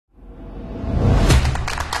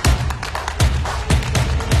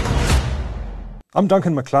I'm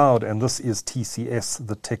Duncan McLeod, and this is TCS,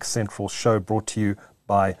 the Tech Central Show, brought to you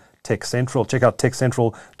by TechCentral. Check out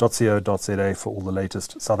techcentral.co.za for all the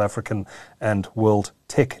latest South African and world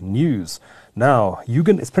tech news. Now,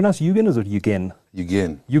 Yugen, it's pronounced Yugen, or is it Yugen?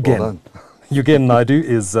 Yugen. Yugen. Well done. Yugen Naidoo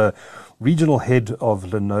is regional head of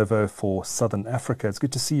Lenovo for Southern Africa. It's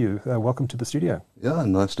good to see you. Welcome to the studio. Yeah,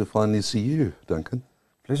 nice to finally see you, Duncan.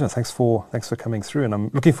 Pleasure. Thanks for coming through, and I'm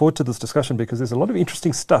looking forward to this discussion because there's a lot of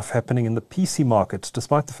interesting stuff happening in the PC market.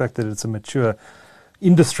 Despite the fact that it's a mature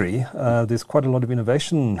industry, there's quite a lot of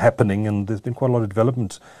innovation happening, and there's been quite a lot of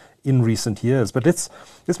development in recent years. But let's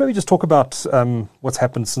maybe just talk about what's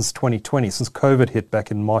happened since 2020, since COVID hit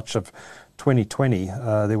back in March of 2020.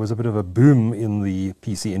 There was a bit of a boom in the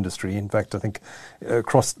PC industry. In fact, I think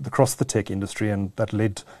across the tech industry, and that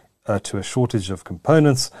led to a shortage of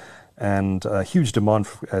components and huge demand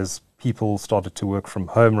as people started to work from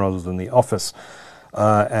home rather than the office.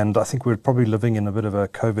 And I think we're probably living in a bit of a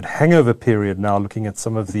COVID hangover period now, looking at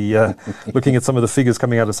some of the figures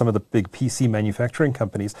coming out of some of the big PC manufacturing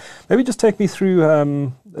companies. Maybe just take me through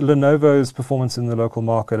Lenovo's performance in the local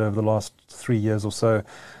market over the last 3 years or so.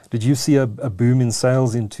 Did you see a boom in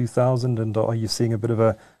sales in 2000, and are you seeing a bit of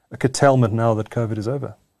a curtailment now that COVID is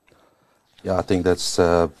over? Yeah, I think that's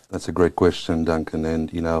a great question, Duncan. And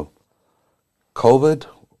COVID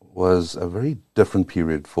was a very different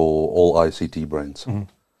period for all ICT brands. Mm-hmm.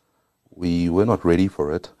 We were not ready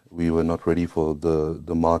for it. We were not ready for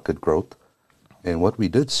the market growth. And what we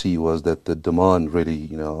did see was that the demand really,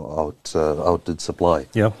 outdid supply.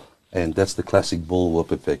 Yeah. And that's the classic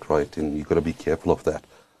bullwhip effect, right? And you've got to be careful of that.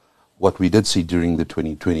 What we did see during the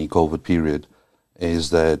 2020 COVID period is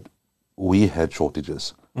that we had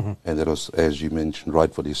shortages. Mm-hmm. And that was, as you mentioned,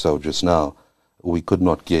 rightfully so just now, we could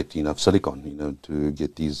not get enough silicon, to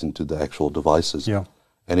get these into the actual devices. Yeah.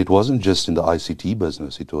 And it wasn't just in the ICT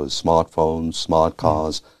business. It was smartphones, smart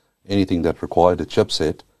cars, anything that required a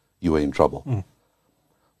chipset, you were in trouble. Mm.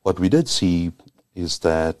 What we did see is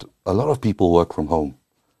that a lot of people work from home,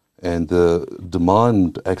 and the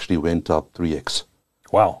demand actually went up 3x.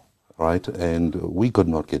 Wow. Right? And we could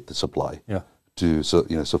not get the supply to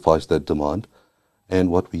suffice that demand. And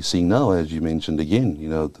what we're seeing now, as you mentioned again,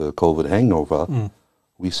 the COVID hangover,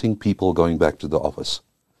 we're seeing people going back to the office.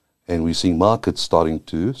 And we're seeing markets starting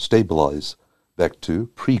to stabilize back to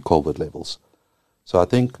pre-COVID levels. So I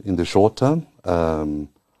think in the short term,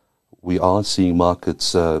 we are seeing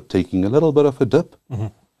markets taking a little bit of a dip,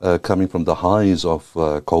 coming from the highs of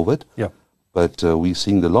COVID. Yeah. But we're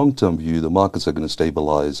seeing the long-term view, the markets are going to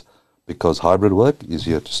stabilize because hybrid work is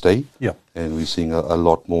here to stay. Yeah. And we're seeing a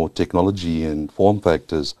lot more technology and form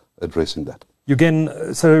factors addressing that.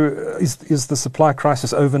 Yugen, so is the supply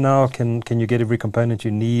crisis over now? Can you get every component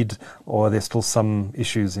you need, or are there still some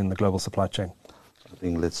issues in the global supply chain? I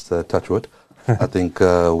think let's touch wood. I think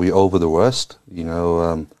we're over the worst.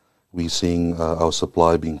 We're seeing our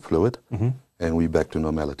supply being fluid, and we're back to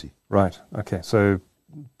normality. Right. Okay. So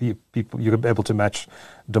people, you're able to match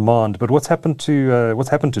demand, but what's happened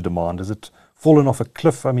to demand? Has it fallen off a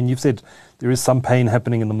cliff? I mean, you've said there is some pain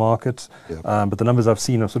happening in the market, but the numbers I've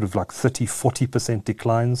seen are sort of like 30-40%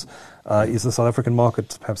 declines. Is the South African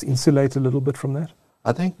market perhaps insulated a little bit from that?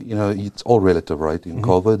 I think it's all relative, right? In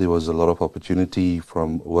COVID, there was a lot of opportunity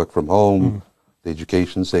from work from home, the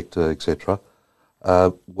education sector, etc.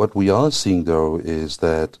 What we are seeing, though, is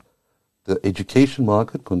that the education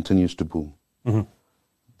market continues to boom. Mm-hmm.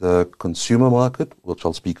 The consumer market, which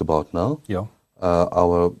I'll speak about now,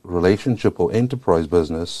 our relationship or enterprise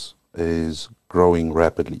business is growing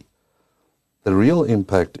rapidly. The real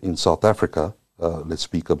impact in South Africa, let's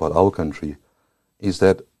speak about our country, is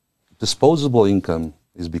that disposable income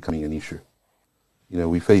is becoming an issue.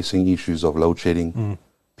 We're facing issues of load shedding.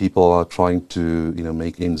 People are trying to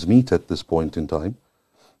make ends meet at this point in time.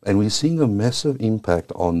 And we're seeing a massive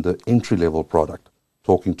impact on the entry-level product,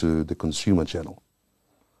 talking to the consumer channel.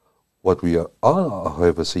 What we are,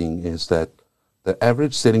 however, seeing is that the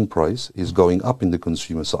average selling price is going up in the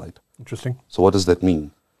consumer side. Interesting. So what does that mean?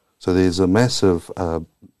 So there's a a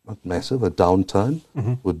downturn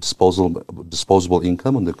with disposable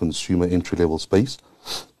income on the consumer entry-level space.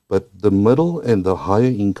 But the middle and the higher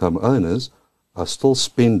income earners are still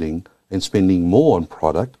spending more on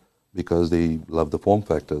product because they love the form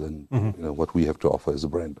factor than what we have to offer as a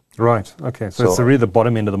brand. Right. Okay. So it's really the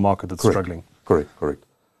bottom end of the market that's struggling. Correct.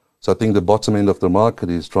 So I think the bottom end of the market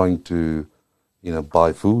is trying to,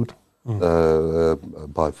 buy food,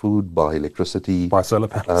 buy electricity, buy solar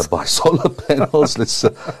panels,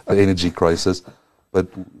 the energy crisis. But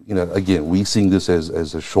again, we're seeing this as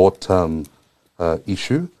a short-term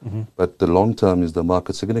issue. But the long term is the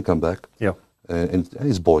markets are going to come back. Yeah. and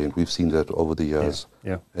it's buoyant. We've seen that over the years.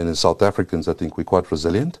 Yeah. And as South Africans, I think we're quite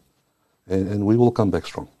resilient, and we will come back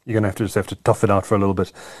strong. You're going to just have to tough it out for a little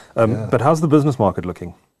bit. But how's the business market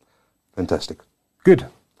looking? Fantastic. Good.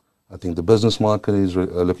 I think the business market is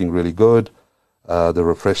looking really good. The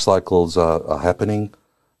refresh cycles are happening.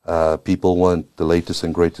 People want the latest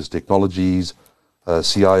and greatest technologies.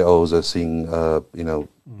 CIOs are seeing,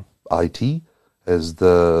 IT as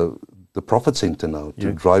the profit center now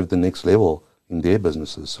to drive the next level in their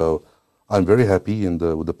businesses. So I'm very happy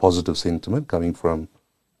with the positive sentiment coming from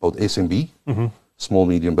both SMB, small,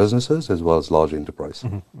 medium businesses, as well as large enterprise.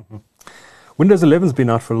 Windows 11's been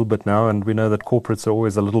out for a little bit now, and we know that corporates are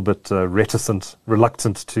always a little bit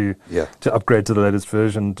reluctant to upgrade to the latest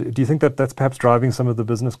version. Do you think that that's perhaps driving some of the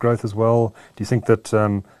business growth as well? Do you think that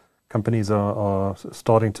companies are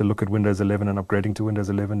starting to look at Windows 11 and upgrading to Windows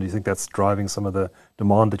 11? Do you think that's driving some of the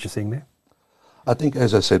demand that you're seeing there? I think,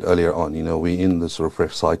 as I said earlier on, we're in this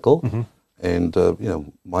refresh cycle, and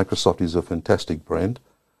Microsoft is a fantastic brand,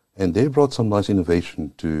 and they brought some nice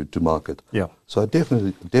innovation to market. Yeah. So I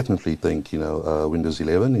definitely think Windows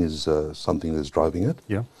 11 is something that's driving it.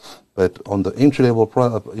 Yeah. But on the entry-level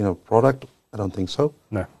product, I don't think so.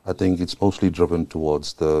 No. I think it's mostly driven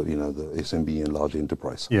towards the the SMB and large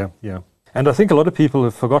enterprise. Yeah. And I think a lot of people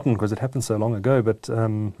have forgotten, because it happened so long ago, but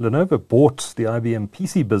Lenovo bought the IBM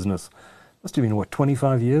PC business. Must have been,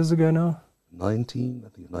 25 years ago now?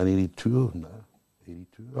 1982, no,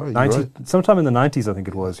 82. Oh, 90, right. Sometime in the 90s, I think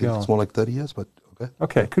it was. It's more like 30 years, but okay.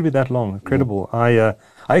 Okay, it could be that long. Incredible. I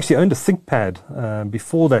actually owned a ThinkPad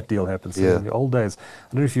before that deal happened, so in the old days.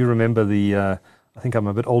 I don't know if you remember I think I'm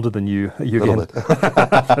a bit older than you again. But,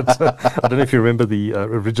 I don't know if you remember the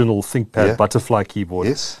original ThinkPad butterfly keyboard.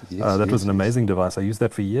 Yes. That was an amazing device. I used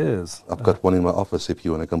that for years. I've got one in my office if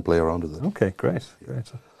you want to come play around with it. Okay, great.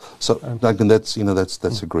 So, Duncan, that's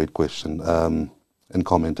a great question and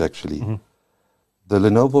comment, actually. The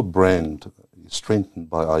Lenovo brand is strengthened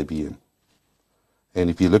by IBM. And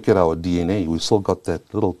if you look at our DNA, we've still got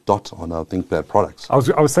that little dot on our ThinkPad products. I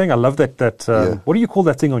was saying I love that. What do you call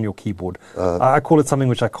that thing on your keyboard? I call it something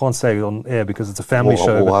which I can't say on air because it's a family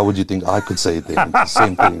show. Why would you think I could say it then? It's the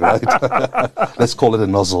same thing, right? Let's call it a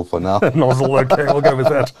nozzle for now. Nozzle, okay, we'll go with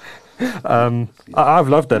that. I've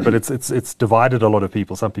loved that, but it's divided a lot of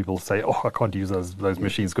people. Some people say, I can't use those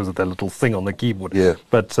machines because of that little thing on the keyboard. Yeah.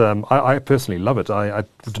 But I personally love it. I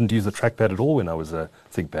didn't use the trackpad at all when I was a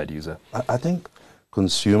ThinkPad user. I think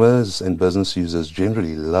consumers and business users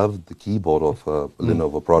generally love the keyboard of a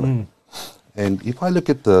Lenovo product. And if I look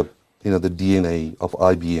at the DNA of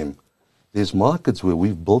IBM, there's markets where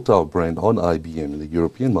we've built our brand on IBM, the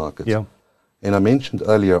European markets. Yeah. And I mentioned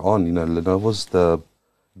earlier on, Lenovo's the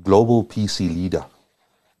global PC leader,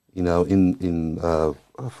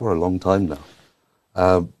 for a long time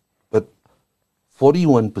now. But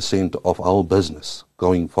 41% of our business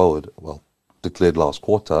going forward, declared last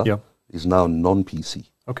quarter, is now non-PC.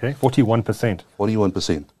 Okay, 41%.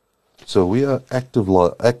 41%. So we are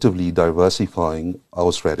actively diversifying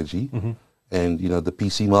our strategy. And, the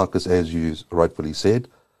PC market, as you rightfully said,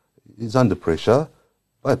 is under pressure,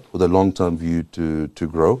 but with a long-term view to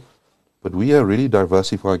grow. But we are really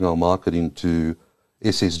diversifying our market into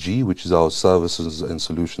SSG, which is our Services and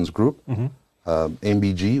Solutions Group,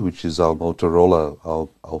 MBG, which is our Motorola,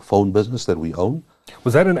 our phone business that we own.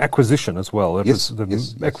 Was that an acquisition as well? That was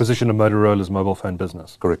the acquisition of Motorola's mobile phone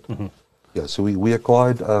business. Correct. Yeah, so we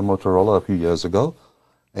acquired Motorola a few years ago,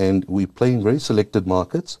 and we play in very selected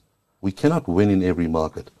markets. We cannot win in every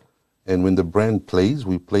market. And when the brand plays,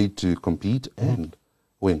 we play to compete and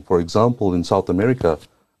win. For example, in South America,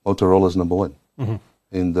 Motorola is number one.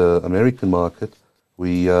 In the American market,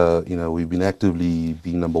 we've been actively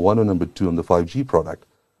being number one or number two on the 5G product.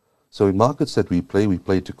 So in markets that we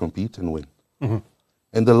play to compete and win.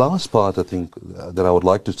 And the last part, I think, that I would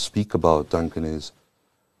like to speak about, Duncan, is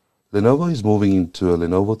Lenovo is moving into a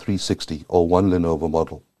Lenovo 360 or one Lenovo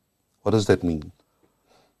model. What does that mean?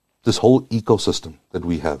 This whole ecosystem that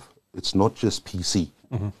we have, it's not just PC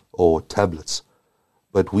or tablets,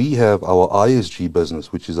 but we have our ISG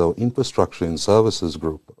business, which is our Infrastructure and Services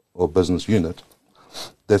Group or business unit,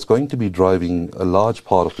 that's going to be driving a large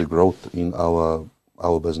part of the growth in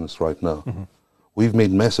our business right now. We've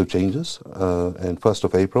made massive changes, and 1st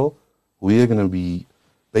of April, we are going to be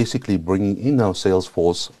basically bringing in our sales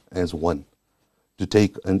force as one to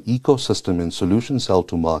take an ecosystem and solution sell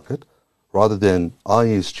to market rather than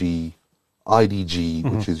ISG, IDG,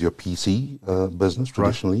 which is your PC business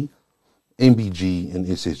traditionally, MBG and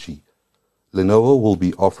SSG. Lenovo will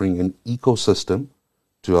be offering an ecosystem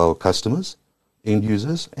to our customers, end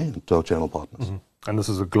users, and to our channel partners. And this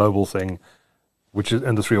is a global thing. Which is,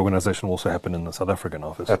 and this reorganization will also happen in the South African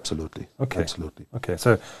office? Absolutely. Okay. Absolutely. Okay.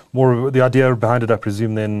 So more the idea behind it, I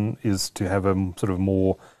presume, then is to have a sort of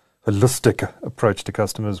more holistic approach to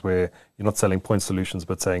customers where you're not selling point solutions,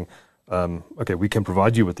 but saying, okay, we can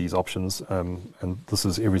provide you with these options, and this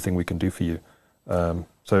is everything we can do for you.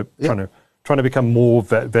 So trying to become more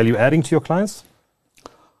value adding to your clients?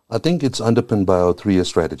 I think it's underpinned by our 3-year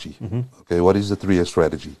strategy. Okay, what is the 3-year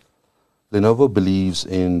strategy? Lenovo believes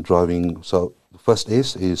in driving, so the first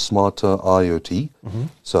S is smarter IoT.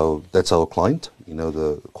 So that's our client,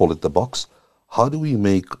 call it the box. How do we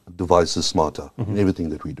make devices smarter in everything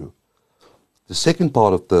that we do? The second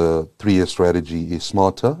part of the 3-year strategy is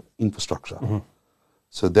smarter infrastructure.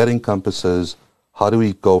 So that encompasses how do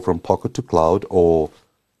we go from pocket to cloud, or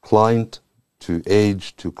client to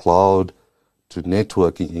edge to cloud to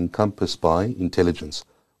networking, encompassed by intelligence.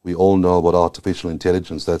 We all know about artificial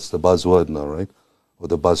intelligence. That's the buzzword now, right? Or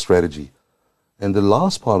the buzz strategy. And the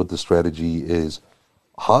last part of the strategy is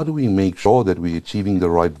how do we make sure that we're achieving the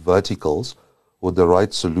right verticals with the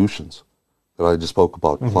right solutions that I just spoke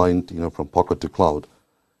about, client, from pocket to cloud.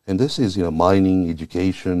 And this is, mining,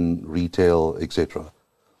 education, retail, etc.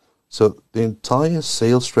 So the entire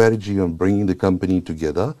sales strategy on bringing the company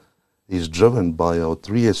together is driven by our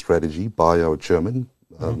 3-year strategy, by our chairman,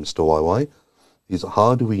 Mr. YY, is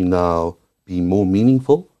how do we now be more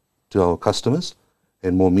meaningful to our customers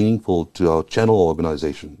and more meaningful to our channel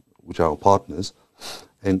organization, which are our partners.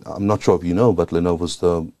 And I'm not sure if you know, but Lenovo's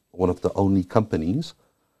one of the only companies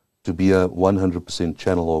to be a 100%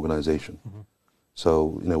 channel organization.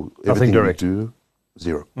 So, everything we do,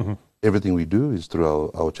 zero. Everything we do is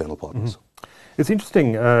through our channel partners. It's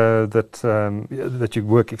interesting that you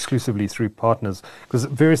work exclusively through partners, because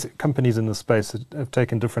various companies in the space have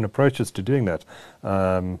taken different approaches to doing that.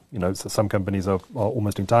 So some companies are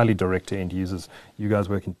almost entirely direct to end users. You guys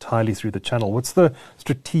work entirely through the channel. What's the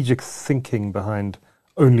strategic thinking behind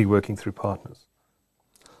only working through partners?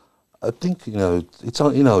 I think, it's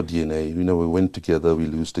in our DNA. We win together, we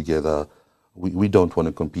lose together. We don't want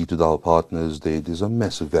to compete with our partners. There's a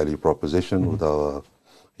massive value proposition with our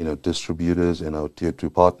distributors and our tier 2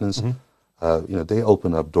 partners. They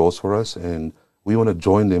open up doors for us, and we want to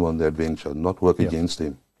join them on that venture, not work against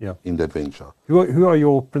them in that venture. Who are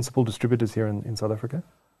your principal distributors here in South Africa?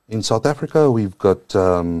 In South Africa, we've got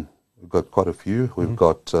quite a few. We've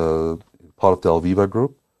got part of the Alviva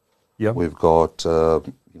group. We've got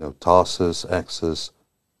Tarsus, Axis,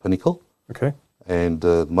 Pinnacle. Okay. And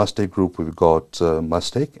Mustake Group, we've got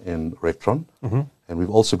Mustake and Rectron. And we've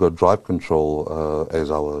also got Drive Control as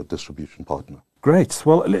our distribution partner. Great.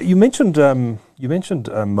 Well, you mentioned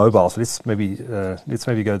mobile, so let's maybe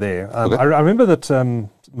go there. Okay. I remember that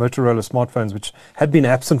Motorola smartphones, which had been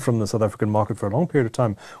absent from the South African market for a long period of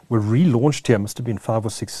time, were relaunched here. Must have been 5 or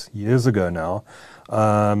 6 years ago now,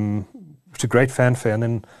 to great fanfare, and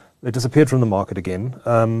then they disappeared from the market again.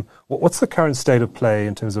 What's the current state of play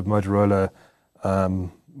in terms of Motorola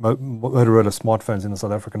smartphones in the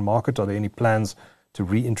South African market? Are there any plans to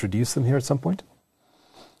reintroduce them here at some point?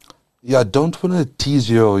 Yeah, I don't want to tease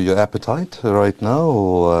your appetite right now,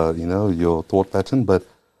 or your thought pattern, but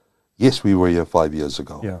yes, we were here 5 years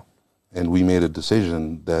ago. Yeah. And we made a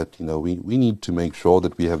decision that we need to make sure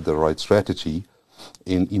that we have the right strategy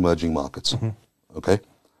in emerging markets. Okay.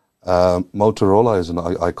 Motorola is an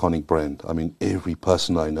iconic brand. I mean, every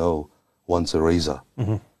person I know wants a Razr.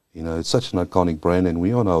 It's such an iconic brand, and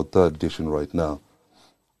we're on our 3rd edition right now.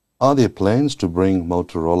 Are there plans to bring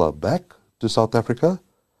Motorola back to South Africa?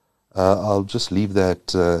 I'll just leave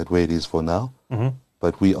that at where it is for now.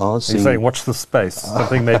 But we are seeing... You're saying watch the space.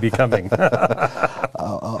 Something may be coming.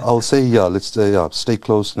 I'll say, let's stay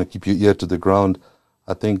close and keep your ear to the ground.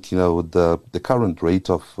 I think, with the current rate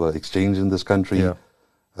of exchange in this country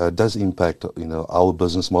does impact, our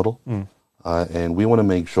business model. And we want to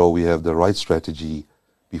make sure we have the right strategy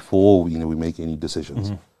before we make any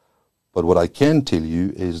decisions. But what I can tell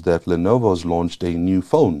you is that Lenovo's launched a new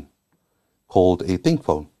phone called a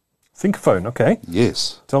ThinkPhone. ThinkPhone, okay.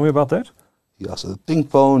 Yes. Tell me about that. Yeah, so the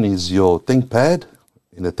ThinkPhone is your ThinkPad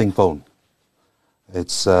in a ThinkPhone.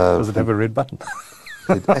 It's does it have a red button?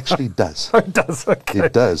 It actually does. Oh, it does, okay.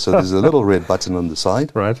 It does. So there's a little red button on the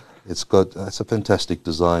side. Right. It's a fantastic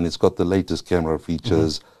design. It's got the latest camera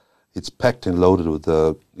features. It's packed and loaded with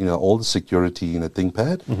all the security in a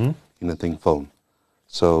ThinkPad, in a ThinkPhone.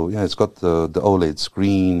 So it's got the OLED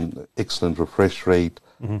screen, excellent refresh rate.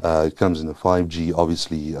 It comes in a 5G,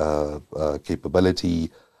 obviously,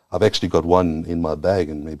 capability. I've actually got one in my bag,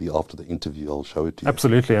 and maybe after the interview I'll show it to you.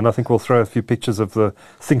 Absolutely, and I think we'll throw a few pictures of the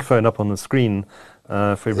ThinkPhone up on the screen.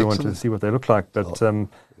 for everyone Excellent. to see what they look like. But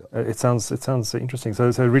it sounds interesting.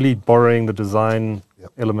 So really borrowing the design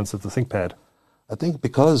elements of the ThinkPad. I think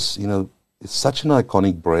because, it's such an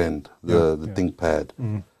iconic brand, the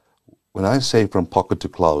ThinkPad. When I say from pocket to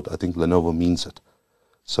cloud, I think Lenovo means it.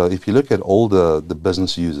 So if you look at all the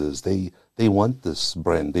business users, they want this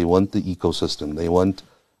brand. They want the ecosystem. They want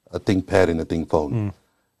a ThinkPad and a ThinkPhone.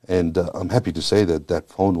 And I'm happy to say that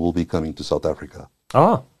phone will be coming to South Africa.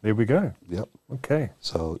 Ah, there we go. Yep. Okay.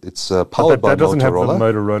 So it's powered by that doesn't Motorola. have the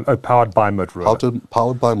Motorola. Oh, powered by Motorola.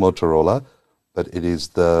 Powered by Motorola, but it is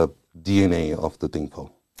the DNA of the ThinkPhone.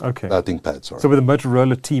 Okay. ThinkPad, sorry. So with the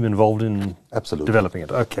Motorola team involved in Absolutely. developing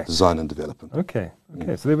it. Okay. Design and development. Okay.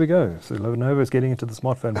 So there we go. So Lenovo is getting into the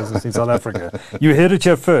smartphone business in South Africa. You heard it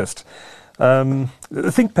here first. The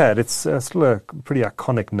ThinkPad, it's still a pretty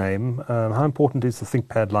iconic name. How important is the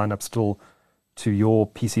ThinkPad lineup still to your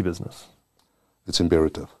PC business? It's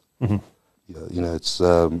imperative. Yeah, it's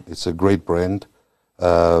a great brand.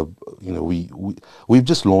 We've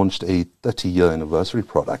just launched a 30-year anniversary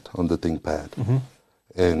product on the ThinkPad.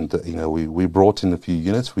 And, we brought in a few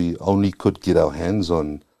units. We only could get our hands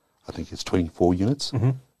on, I think it's 24 units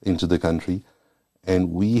into the country.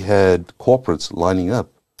 And we had corporates lining up,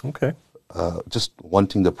 just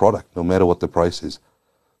wanting the product, no matter what the price is.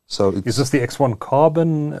 So is this the X1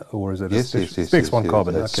 Carbon, or is it yes, X1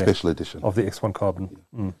 Carbon? Okay. Special edition. Of the X1 Carbon.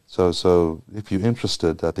 So if you're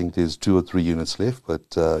interested, I think there's 2 or 3 units left, but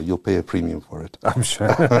you'll pay a premium for it. I'm sure.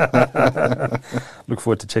 Look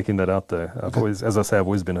forward to checking that out, though. As I say, I've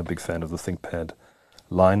always been a big fan of the ThinkPad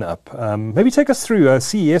lineup. Maybe take us through.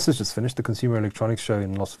 CES has just finished, the Consumer Electronics Show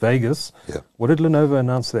in Las Vegas. Yeah. What did Lenovo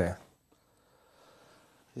announce there?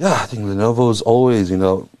 Yeah, I think Lenovo is always,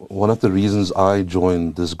 one of the reasons I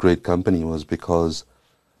joined this great company was because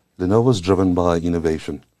Lenovo is driven by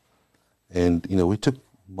innovation. And, we took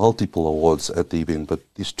multiple awards at the event, but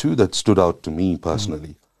there's 2 that stood out to me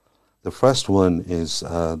personally. The first one is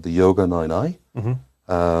the Yoga 9i.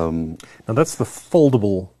 Now that's the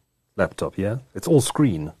foldable laptop, yeah? It's all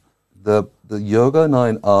screen. The Yoga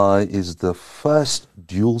 9i is the first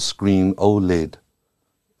dual screen OLED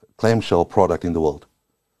clamshell product in the world.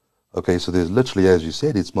 Okay, so there's literally, as you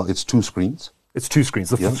said, it's 2 screens. It's 2 screens.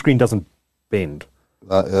 The screen doesn't bend.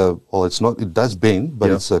 Well, it's not. It does bend, but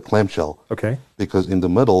it's a clamshell. Okay. Because in the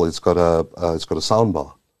middle, it's got a sound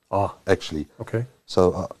bar. Ah. Actually. Okay.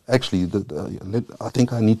 So actually, I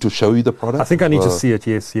think I need to show you the product. I think I need to see it.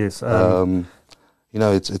 Yes. It's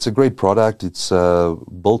a great product. It's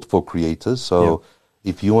built for creators. So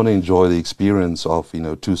if you want to enjoy the experience of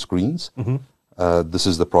 2 screens, this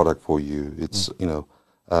is the product for you. It's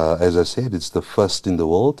as I said, it's the first in the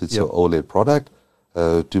world. It's an OLED product,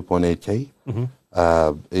 2.8K.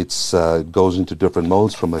 It goes into different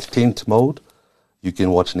modes. From a tent mode, you can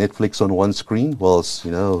watch Netflix on one screen whilst,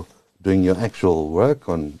 doing your actual work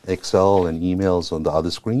on Excel and emails on the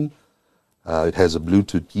other screen. It has a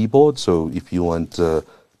Bluetooth keyboard, so if you want to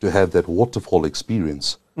have that waterfall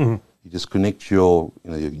experience, you just connect your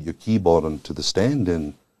keyboard onto the stand,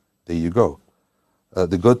 and there you go.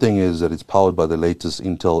 The good thing is that it's powered by the latest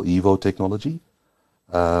Intel Evo technology,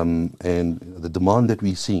 and the demand that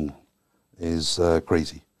we're seeing is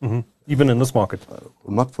crazy. Even in this market?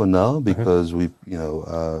 Not for now, because we're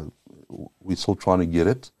still trying to get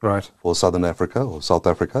it for Southern Africa or South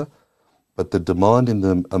Africa. But the demand in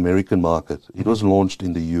the American market, it was launched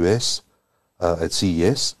in the US at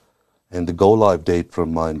CES, and the go-live date,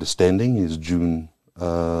 from my understanding, is June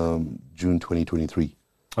 2023.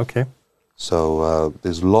 Okay. So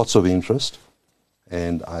there's lots of interest,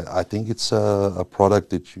 and I think it's a product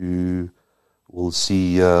that you will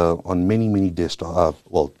see on many desks of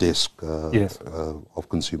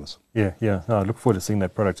consumers. Yeah. No, I look forward to seeing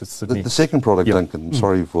that product. It's the second product, Duncan,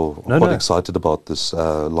 I'm quite excited about this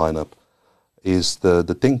lineup, is the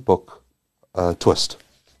ThinkBook Twist.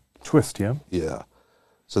 Twist, yeah? Yeah.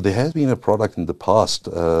 So there has been a product in the past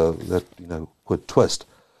that, called Twist.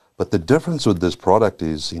 But the difference with this product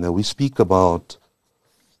is, we speak about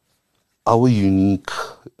our unique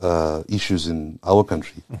issues in our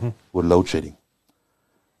country with load shedding.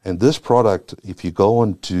 And this product, if you go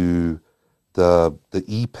onto the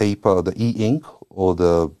e-paper, the e-ink, or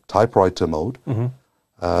the typewriter mode,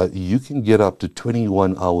 you can get up to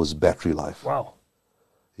 21 hours battery life. Wow.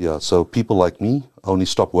 Yeah, so people like me only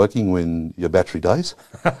stop working when your battery dies.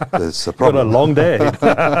 It's a problem. Got a long day.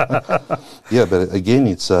 Yeah, but again,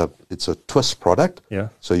 it's a twist product. Yeah.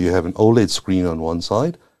 So you have an OLED screen on one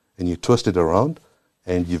side, and you twist it around,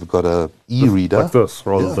 and you've got a e-reader. Like this,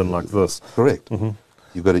 rather than like this. Correct.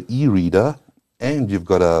 You've got an e-reader, and you've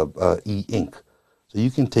got a e-ink. So you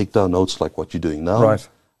can take down notes like what you're doing now. Right.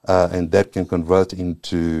 and that can convert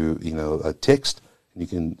into, a text, and you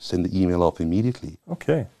can send the email off immediately.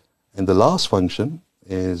 Okay. And the last function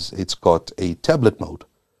is it's got a tablet mode.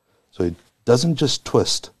 So it doesn't just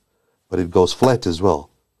twist, but it goes flat as well.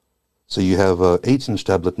 So you have a 8-inch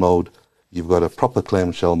tablet mode, you've got a proper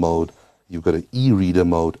clamshell mode, you've got an e-reader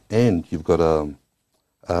mode, and you've got a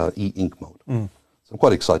e-ink mode. So I'm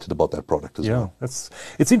quite excited about that product as well.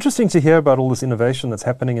 It's interesting to hear about all this innovation that's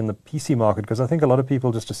happening in the PC market, because I think a lot of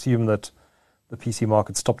people just assume that the PC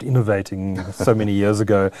market stopped innovating so many years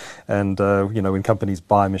ago, and when companies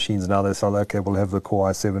buy machines now, they say, okay, we'll have the Core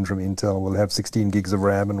i7 from Intel, we'll have 16 gigs of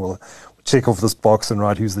RAM, and we'll check off this box and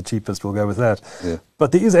write who's the cheapest, we'll go with that. Yeah.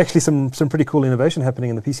 But there is actually some pretty cool innovation happening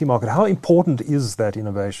in the PC market. How important is that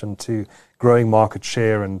innovation to growing market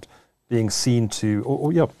share and being seen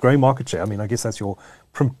to, growing market share? I mean, I guess that's your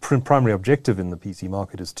primary objective in the PC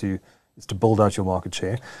market, is to build out your market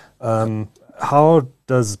share. How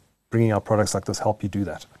does bringing out products like this help you do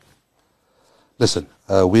that? Listen,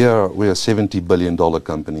 we are a $70 billion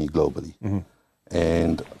company globally.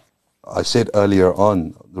 And I said earlier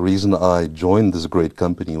on, the reason I joined this great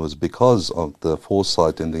company was because of the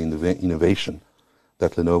foresight and the innovation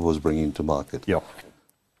that Lenovo was bringing to market. Yeah.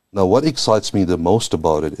 Now, what excites me the most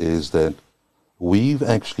about it is that we've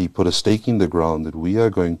actually put a stake in the ground that we are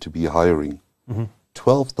going to be hiring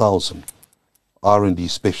 12,000 R&D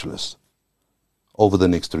specialists over the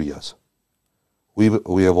next 3 years. We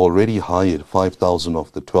have already hired 5,000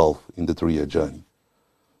 of the 12 in the 3-year journey.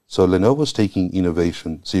 So Lenovo's taking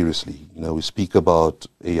innovation seriously. We speak about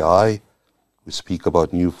AI, we speak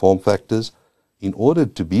about new form factors. In order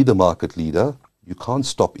to be the market leader, you can't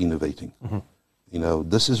stop innovating.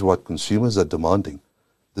 This is what consumers are demanding.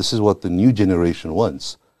 This is what the new generation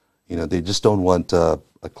wants. They just don't want a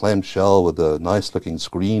clamshell with a nice looking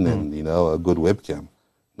screen and, a good webcam.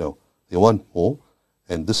 No, they want more,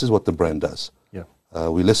 and this is what the brand does. Yeah.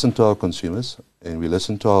 We listen to our consumers, and we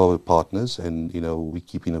listen to our partners, and, we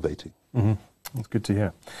keep innovating. That's good to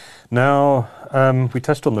hear. Now, we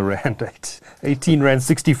touched on the Rand, 18 Rand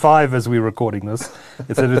 65 as we're recording this.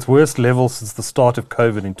 It's at its worst level since the start of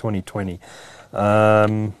COVID in 2020.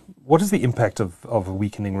 What is the impact of a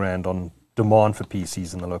weakening Rand on demand for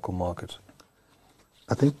PCs in the local market?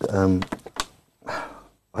 I think,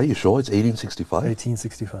 are you sure it's 1865?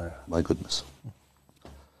 1865. My goodness.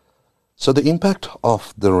 So the impact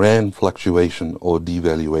of the Rand fluctuation or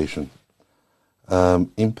devaluation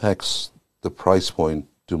impacts the price point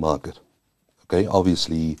to market. Okay,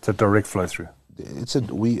 obviously it's a direct flow through.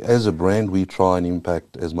 We as a brand, we try and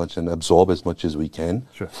impact as much and absorb as much as we can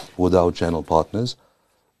with our channel partners.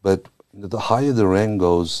 But the higher the Rand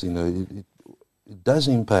goes, it does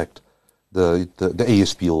impact the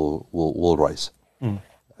ASP will rise.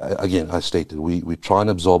 Again, I stated we try and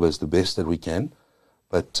absorb as the best that we can,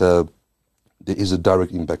 but there is a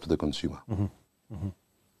direct impact to the consumer.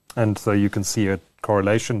 And so you can see a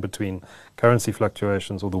correlation between currency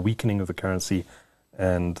fluctuations or the weakening of the currency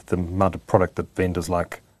and the amount of product that vendors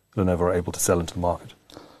like Lenovo are able to sell into the market.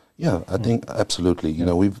 Yeah, I think absolutely.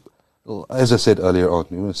 We've, as I said earlier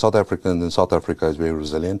on, South Africa is very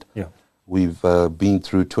resilient. Yeah. We've been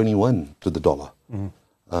through 21 to the dollar.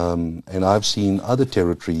 And I've seen other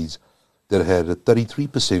territories that had a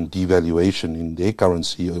 33% devaluation in their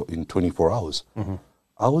currency in 24 hours.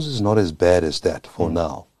 Ours is not as bad as that for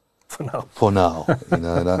now. For now.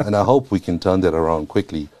 And I hope we can turn that around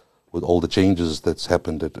quickly with all the changes that's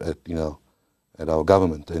happened at our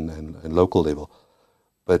government and local level.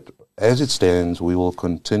 But as it stands, we will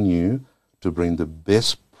continue to bring the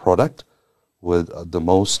best product with the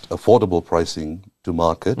most affordable pricing to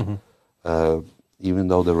market, even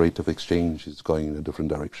though the rate of exchange is going in a different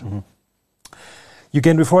direction.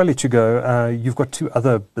 Yugen, before I let you go, you've got 2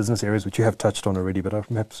 other business areas which you have touched on already, but I'll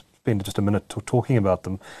perhaps spend just a minute talking about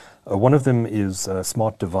them. One of them is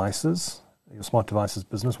smart devices, your smart devices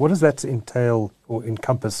business. What does that entail or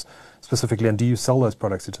encompass specifically, and do you sell those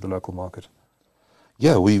products into the local market?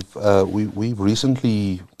 Yeah, we've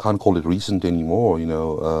recently, can't call it recent anymore,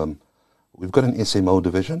 we've got an SMO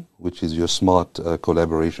division, which is your smart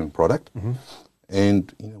collaboration product.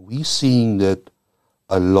 And we're seeing that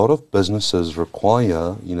a lot of businesses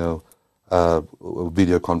require, video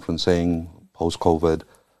conferencing post-COVID,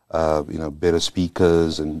 better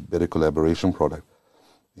speakers and better collaboration product.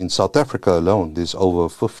 In South Africa alone, there's over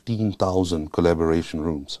 15,000 collaboration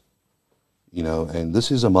rooms, and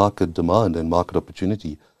this is a market demand and market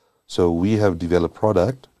opportunity. So we have developed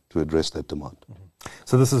product to address that demand.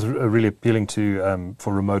 So this is really appealing to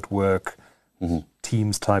for remote work,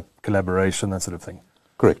 Teams type collaboration, that sort of thing.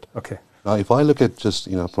 Correct. Okay. Now, if I look at just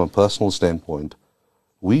from a personal standpoint,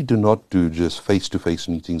 we do not do just face-to-face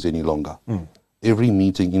meetings any longer. Every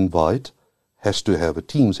meeting invite has to have a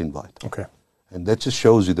Teams invite. Okay. And that just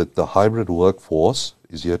shows you that the hybrid workforce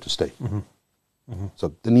is here to stay.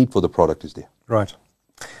 So the need for the product is there. Right.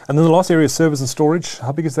 And then the last area is servers and storage.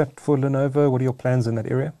 How big is that for Lenovo? What are your plans in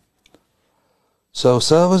that area? So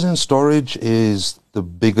servers and storage is the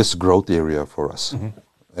biggest growth area for us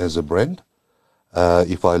as a brand.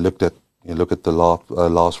 If I look at the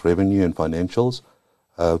last revenue and financials,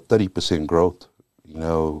 30% growth,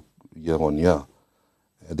 year on year.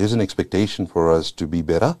 There's an expectation for us to be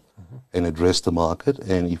better and address the market.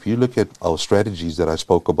 And if you look at our strategies that I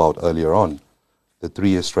spoke about earlier on, the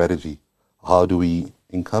 3-year strategy, how do we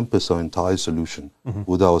encompass our entire solution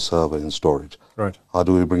with our server and storage? Right. How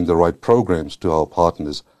do we bring the right programs to our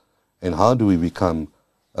partners? And how do we become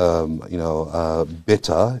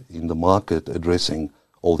better in the market addressing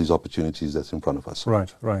all these opportunities that's in front of us?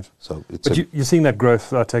 Right, right. So it's but you're seeing that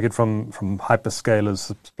growth, I take it, from hyperscalers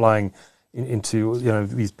supplying into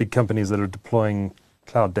these big companies that are deploying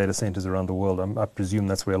cloud data centers around the world. I presume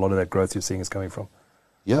that's where a lot of that growth you're seeing is coming from.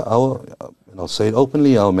 Yeah, and I'll say it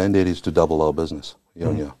openly, our mandate is to double our business year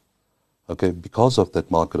on year. Okay, because of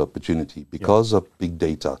that market opportunity, because of big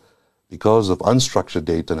data, because of unstructured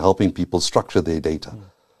data and helping people structure their data.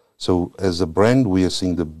 So as a brand, we are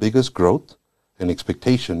seeing the biggest growth and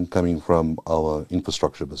expectation coming from our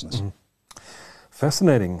infrastructure business.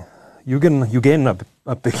 Fascinating. Yugen,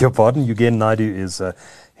 I beg your pardon, Yugen Naidoo is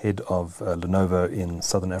head of Lenovo in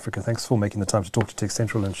Southern Africa. Thanks for making the time to talk to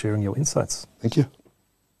TechCentral and sharing your insights. Thank you.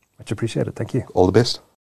 Much appreciated. Thank you. All the best.